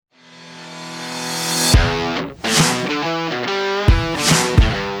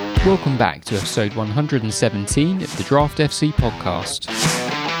Welcome back to episode 117 of the Draft FC podcast.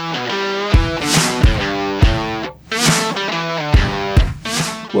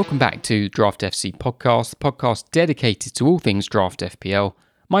 Welcome back to Draft FC podcast, the podcast dedicated to all things Draft FPL.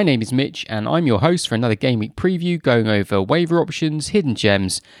 My name is Mitch and I'm your host for another game week preview going over waiver options, hidden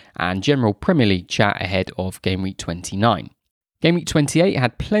gems and general Premier League chat ahead of game week 29. Game week 28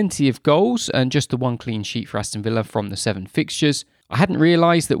 had plenty of goals and just the one clean sheet for Aston Villa from the 7 fixtures. I hadn't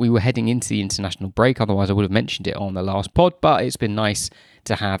realised that we were heading into the international break, otherwise I would have mentioned it on the last pod, but it's been nice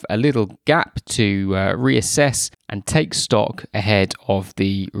to have a little gap to reassess and take stock ahead of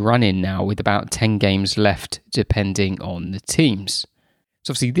the run-in now with about 10 games left depending on the teams.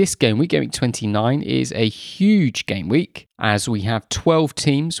 So obviously this game week 29, is a huge game week as we have 12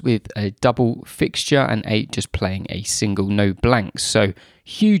 teams with a double fixture and 8 just playing a single no blanks. So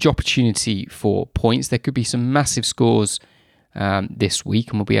huge opportunity for points. There could be some massive scores this week,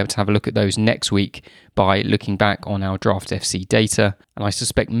 and we'll be able to have a look at those next week by looking back on our Draft FC data. And I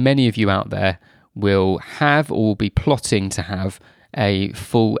suspect many of you out there will have or will be plotting to have a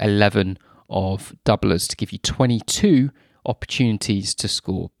full 11 of doublers to give you 22 opportunities to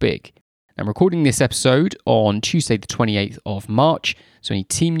score big. I'm recording this episode on Tuesday the 28th of March, so any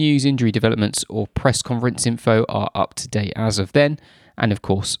team news, injury developments or press conference info are up to date as of then, and of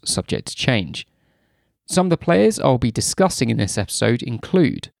course subject to change. Some of the players I'll be discussing in this episode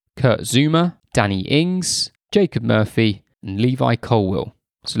include Kurt Zouma, Danny Ings, Jacob Murphy and Levi Colwill.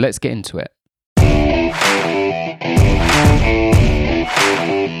 So let's get into it.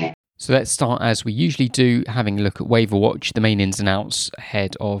 So let's start as we usually do, having a look at Waiver Watch, the main ins and outs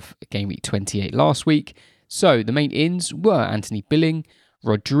ahead of Game Week 28 last week. So the main ins were Anthony Billing,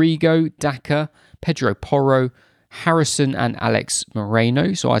 Rodrigo, Daka, Pedro Porro, Harrison and Alex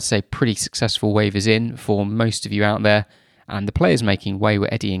Moreno. So I'd say pretty successful waivers in for most of you out there. And the players making way were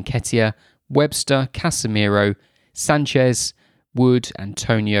Eddie Nketiah, Webster, Casemiro, Sanchez, Wood,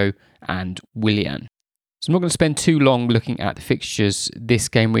 Antonio and Willian. So I'm not going to spend too long looking at the fixtures this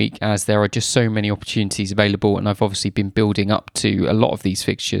game week as there are just so many opportunities available, and I've obviously been building up to a lot of these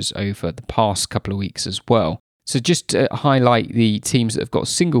fixtures over the past couple of weeks as well. So just to highlight the teams that have got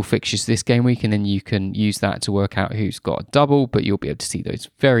single fixtures this game week, and then you can use that to work out who's got a double, but you'll be able to see those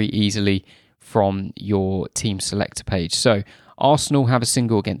very easily from your team selector page. So Arsenal have a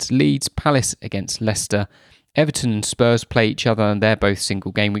single against Leeds, Palace against Leicester, Everton and Spurs play each other and they're both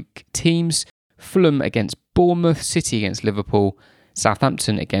single game week teams. Fulham against Bournemouth, City against Liverpool,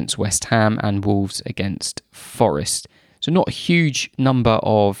 Southampton against West Ham and Wolves against Forest. So not a huge number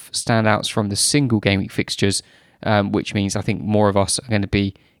of standouts from the single game week fixtures, which means I think more of us are going to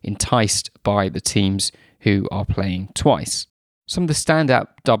be enticed by the teams who are playing twice. Some of the standout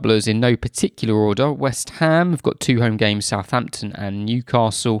doublers in no particular order. West Ham have got 2 home games, Southampton and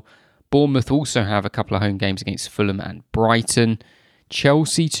Newcastle. Bournemouth also have a couple of home games against Fulham and Brighton.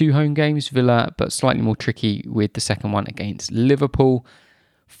 Chelsea 2 home games, Villa, but slightly more tricky with the second one against Liverpool.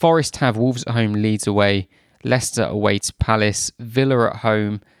 Forest have Wolves at home, Leeds away, Leicester away to Palace, Villa at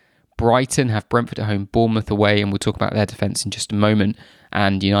home, Brighton have Brentford at home, Bournemouth away, and we'll talk about their defence in just a moment,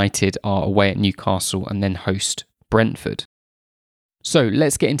 and United are away at Newcastle and then host Brentford. So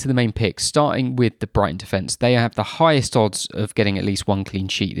let's get into the main picks, starting with the Brighton defence. They have the highest odds of getting at least one clean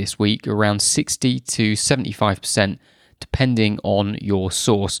sheet this week, around 60 to 75%, depending on your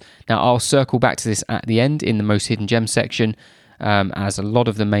source. Now, I'll circle back to this at the end in the most hidden gem section, as a lot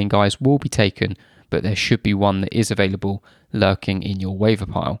of the main guys will be taken, but there should be one that is available lurking in your waiver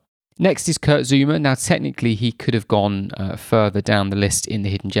pile. Next is Kurt Zouma. Now, technically, he could have gone further down the list in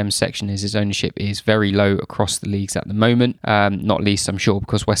the hidden gems section as his ownership is very low across the leagues at the moment. Not least, I'm sure,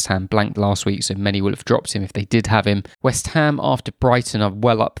 because West Ham blanked last week, so many will have dropped him if they did have him. West Ham, after Brighton, are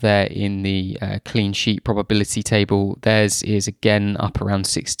well up there in the clean sheet probability table. Theirs is again up around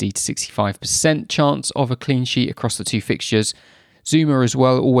 60 to 65% chance of a clean sheet across the 2 fixtures. Zouma as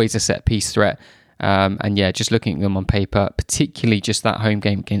well, always a set-piece threat. And yeah, just looking at them on paper, particularly just that home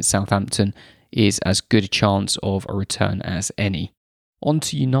game against Southampton is as good a chance of a return as any. On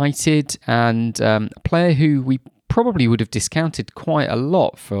to United, and a player who we probably would have discounted quite a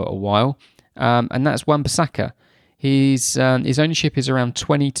lot for a while, and that's Wan-Bissaka. His ownership is around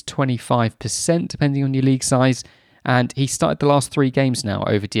 20 to 25%, depending on your league size, and he started the last 3 games now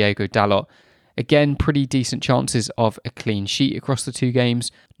over Diego Dalot. Again, pretty decent chances of a clean sheet across the 2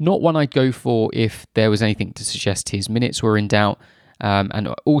 games. Not one I'd go for if there was anything to suggest his minutes were in doubt. And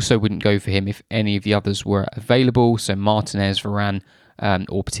I also wouldn't go for him if any of the others were available. So Martinez, Varane,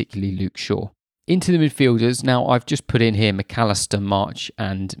 or particularly Luke Shaw. Into the midfielders, now I've just put in here McAllister, March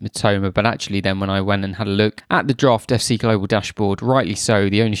and Matoma, but actually then when I went and had a look at the Draft FC Global dashboard, rightly so,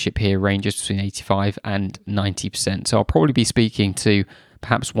 the ownership here ranges between 85 and 90%. So I'll probably be speaking to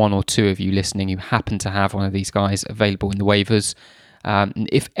perhaps one or two of you listening who happen to have one of these guys available in the waivers.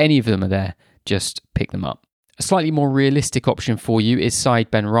 If any of them are there, just pick them up. A slightly more realistic option for you is Said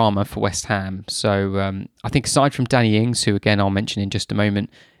Benrahma for West Ham. So I think aside from Danny Ings, who again I'll mention in just a moment,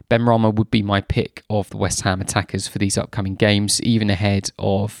 Benrahma would be my pick of the West Ham attackers for these upcoming games, even ahead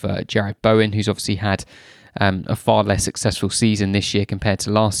of Jared Bowen, who's obviously had a far less successful season this year compared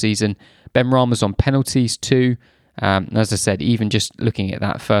to last season. Benrahma's on penalties too. And as I said, even just looking at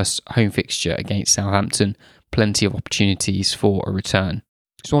that first home fixture against Southampton, plenty of opportunities for a return.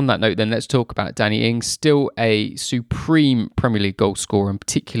 So on that note then, let's talk about Danny Ings. Still a supreme Premier League goal scorer, and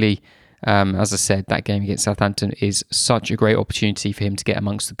particularly, as I said, that game against Southampton is such a great opportunity for him to get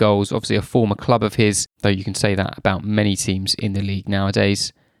amongst the goals. Obviously a former club of his, though you can say that about many teams in the league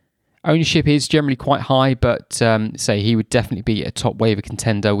nowadays. Ownership is generally quite high, but say he would definitely be a top waiver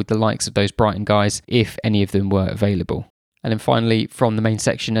contender with the likes of those Brighton guys if any of them were available. And then finally, from the main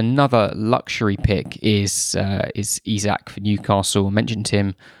section, another luxury pick is Isak for Newcastle. I mentioned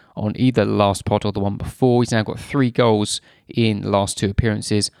him on either the last pod or the one before. He's now got 3 goals in the last 2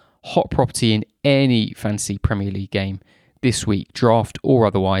 appearances. Hot property in any fantasy Premier League game this week, draft or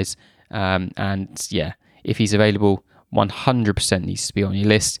otherwise. And yeah, if he's available, 100% needs to be on your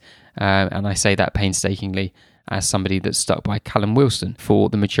list. And I say that painstakingly as somebody that's stuck by Callum Wilson for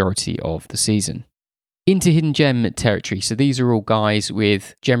the majority of the season. Into hidden gem territory. So these are all guys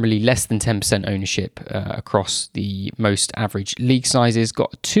with generally less than 10% ownership across the most average league sizes.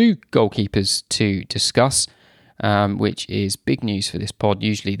 Got 2 goalkeepers to discuss, which is big news for this pod.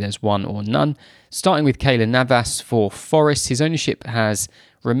 Usually there's one or none. Starting with Keylor Navas for Forest. His ownership has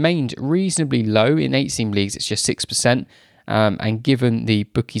remained reasonably low. In 8-team leagues, it's just 6%. And given the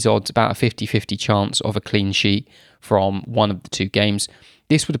bookies odds, about a 50-50 chance of a clean sheet from one of the 2 games.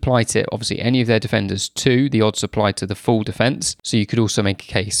 This would apply to obviously any of their defenders too. The odds apply to the full defence. So you could also make a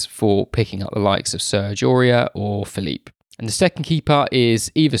case for picking up the likes of Serge Aurier or Philippe. And the second keeper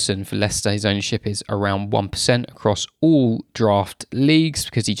is Everson for Leicester. His ownership is around 1% across all draft leagues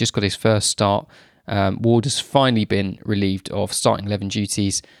because he just got his first start. Ward has finally been relieved of starting 11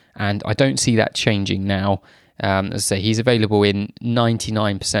 duties, and I don't see that changing now. As I say, he's available in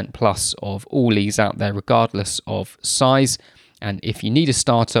 99% plus of all leagues out there, regardless of size. And if you need a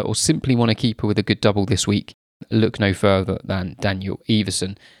starter or simply want a keeper with a good double this week, look no further than Daniel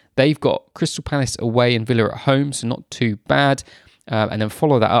Everson. They've got Crystal Palace away and Villa at home, so not too bad. And then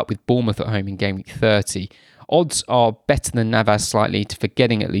follow that up with Bournemouth at home in game week 30. Odds are better than Navas slightly for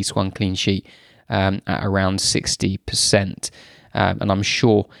getting at least one clean sheet at around 60%. And I'm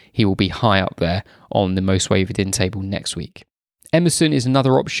sure he will be high up there on the most wavered in table next week. Emerson is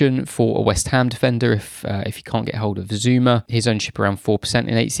another option for a West Ham defender if you can't get hold of Zuma. His ownership around 4%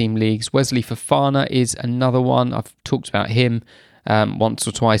 in 8-team leagues. Wesley Fofana is another one. I've talked about him once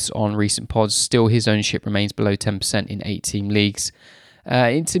or twice on recent pods. Still, his ownership remains below 10% in 8-team leagues.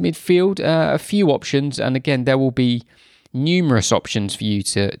 Into midfield, a few options. And again, there will be numerous options for you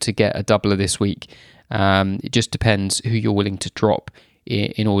to get a doubler this week. It just depends who you're willing to drop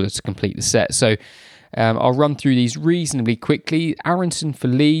in order to complete the set. So I'll run through these reasonably quickly. Aronson for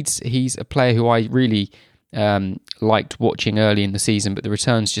Leeds. He's a player who I really liked watching early in the season, but the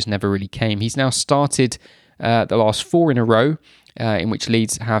returns just never really came. He's now started the last 4 in a row in which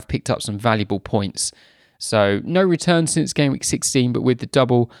Leeds have picked up some valuable points. So no return since game week 16, but with the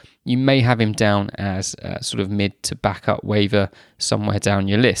double, you may have him down as sort of mid to backup waiver somewhere down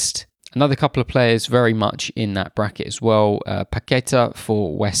your list. Another couple of players very much in that bracket as well. Paqueta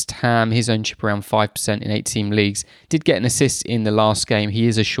for West Ham. His ownership around 5% in 8-team leagues. Did get an assist in the last game. He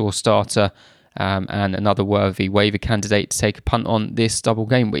is a sure starter and another worthy waiver candidate to take a punt on this double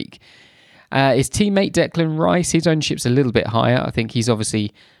game week. His teammate Declan Rice, his ownership's a little bit higher. I think he's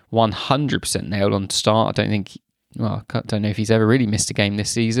obviously 100% nailed on to start. I don't know if he's ever really missed a game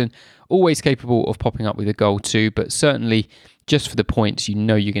this season. Always capable of popping up with a goal too, but certainly just for the points, you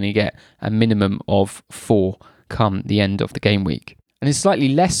know you're going to get a minimum of 4 come the end of the game week. And it's slightly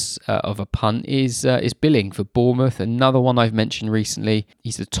less of a punt is Billing for Bournemouth, another one I've mentioned recently.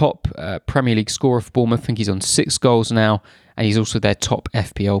 He's the top Premier League scorer for Bournemouth. I think he's on 6 goals now, and he's also their top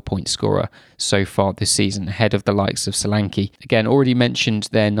FPL point scorer so far this season, ahead of the likes of Solanke. Again, already mentioned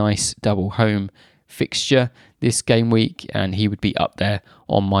their nice double home fixture this game week, and he would be up there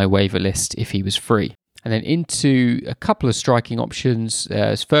on my waiver list if he was free. And then into a couple of striking options.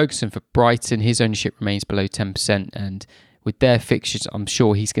 Ferguson for Brighton. His ownership remains below 10% and with their fixtures, I'm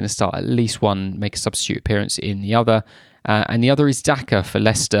sure he's going to start at least one, make a substitute appearance in the other. And the other is Daka for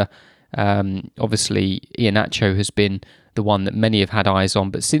Leicester. Obviously, Iheanacho has been the one that many have had eyes on,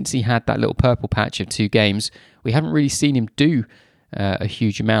 but since he had that little purple patch of 2 games, we haven't really seen him do a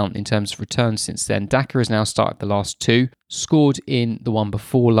huge amount in terms of returns since then. Daka has now started the last 2, scored in the one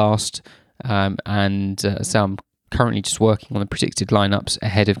before last, so I'm currently just working on the predicted lineups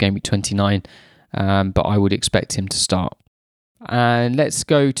ahead of Game Week 29, but I would expect him to start. And let's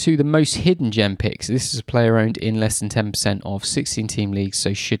go to the most hidden gem picks. This is a player owned in less than 10% of 16-team leagues,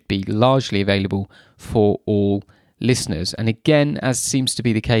 so should be largely available for all listeners. And again, as seems to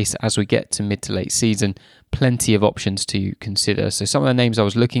be the case as we get to mid to late season, plenty of options to consider. So some of the names I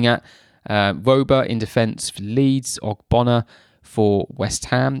was looking at, Voba in defence for Leeds, Ogbonna for West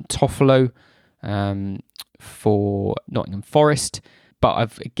Ham, Toffolo for Nottingham Forest. But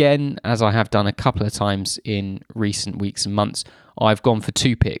I've, again, as I have done a couple of times in recent weeks and months, I've gone for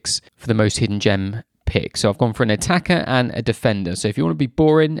 2 picks for the most hidden gem pick. So I've gone for an attacker and a defender. So if you want to be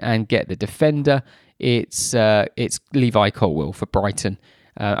boring and get the defender, it's Levi Colwill for Brighton.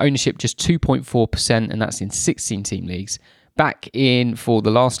 Ownership just 2.4%, and that's in 16-team leagues. Back in for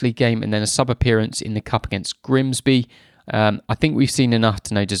the last league game, and then a sub-appearance in the Cup against Grimsby. I think we've seen enough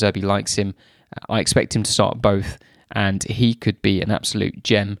to know De Zerbi likes him. I expect him to start both, and he could be an absolute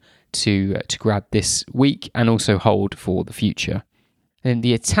gem to grab this week and also hold for the future. Then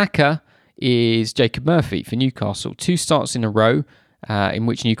the attacker is Jacob Murphy for Newcastle. 2 starts in a row in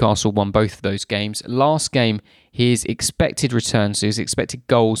which Newcastle won both of those games. Last game, his expected return, so his expected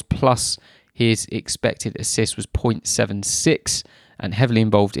goals plus his expected assist was 0.76 and heavily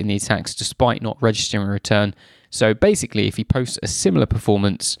involved in the attacks despite not registering a return. So basically, if he posts a similar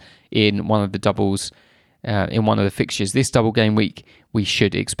performance in one of the doubles, in one of the fixtures this double game week, we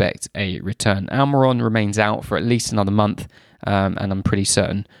should expect a return. Almiron remains out for at least another month, and I'm pretty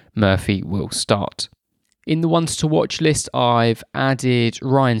certain Murphy will start. In the ones to watch list, I've added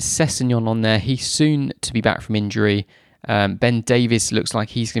Ryan Sessegnon on there. He's soon to be back from injury. Ben Davies looks like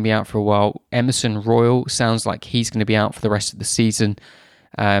he's going to be out for a while. Emerson Royal sounds like he's going to be out for the rest of the season.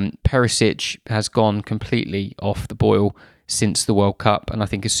 Perisic has gone completely off the boil since the World Cup, and I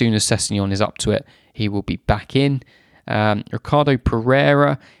think as soon as Sessegnon is up to it, he will be back in. Ricardo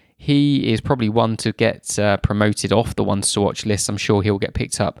Pereira, he is probably one to get promoted off the ones to watch list. I'm sure he'll get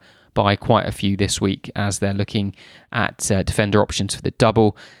picked up by quite a few this week as they're looking at defender options for the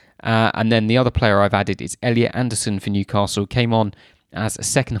double. And then the other player I've added is Elliot Anderson for Newcastle. Came on as a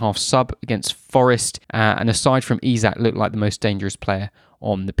second half sub against Forest, and aside from Isak, looked like the most dangerous player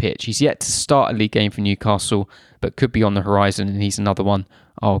on the pitch. He's yet to start a league game for Newcastle, but could be on the horizon, and he's another one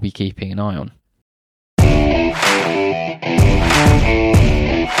I'll be keeping an eye on.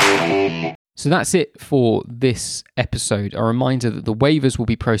 So that's it for this episode. A reminder that the waivers will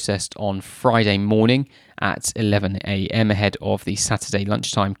be processed on Friday morning at 11 a.m. ahead of the Saturday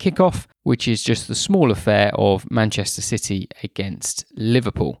lunchtime kickoff, which is just the small affair of Manchester City against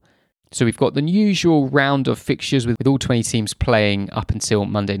Liverpool. So we've got the usual round of fixtures with all 20 teams playing up until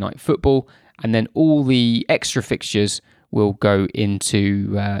Monday Night Football, and then all the extra fixtures will go into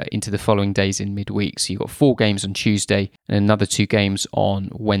the following days in midweek. So you've got 4 games on Tuesday and another 2 games on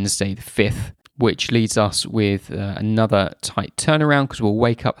Wednesday the 5th, which leads us with another tight turnaround because we'll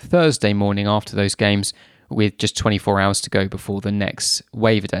wake up Thursday morning after those games with just 24 hours to go before the next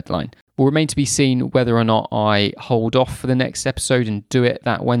waiver deadline. Will remain to be seen whether or not I hold off for the next episode and do it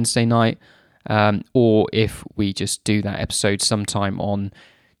that Wednesday night, or if we just do that episode sometime on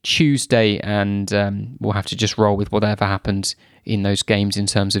Tuesday, and we'll have to just roll with whatever happens in those games in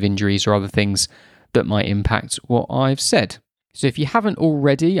terms of injuries or other things that might impact what I've said. So if you haven't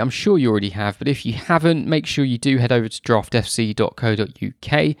already, I'm sure you already have, but if you haven't, make sure you do head over to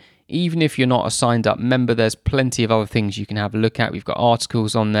draftfc.co.uk. Even if you're not a signed up member, there's plenty of other things you can have a look at. We've got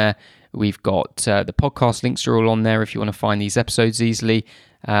articles on there. We've got the podcast links are all on there if you want to find these episodes easily.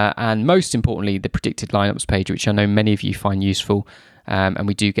 And most importantly, the predicted lineups page, which I know many of you find useful. And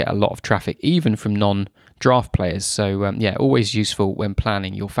we do get a lot of traffic, even from non-draft players. So always useful when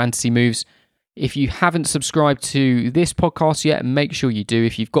planning your fantasy moves. If you haven't subscribed to this podcast yet, make sure you do.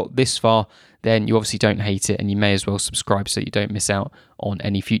 If you've got this far, then you obviously don't hate it, and you may as well subscribe so you don't miss out on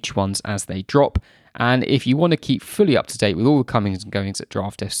any future ones as they drop. And if you want to keep fully up to date with all the comings and goings at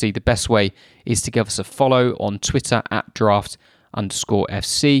Draft FC, the best way is to give us a follow on Twitter at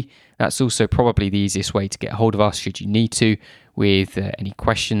draft_FC. That's also probably the easiest way to get hold of us should you need to, with any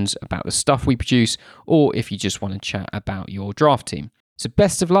questions about the stuff we produce, or if you just want to chat about your draft team. So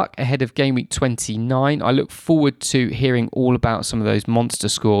best of luck ahead of Game Week 29. I look forward to hearing all about some of those monster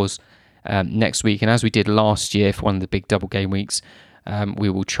scores next week. And as we did last year for one of the big double game weeks, we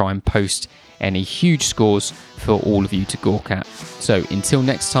will try and post any huge scores for all of you to gawk at. So until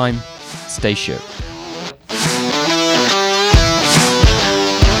next time, stay sure.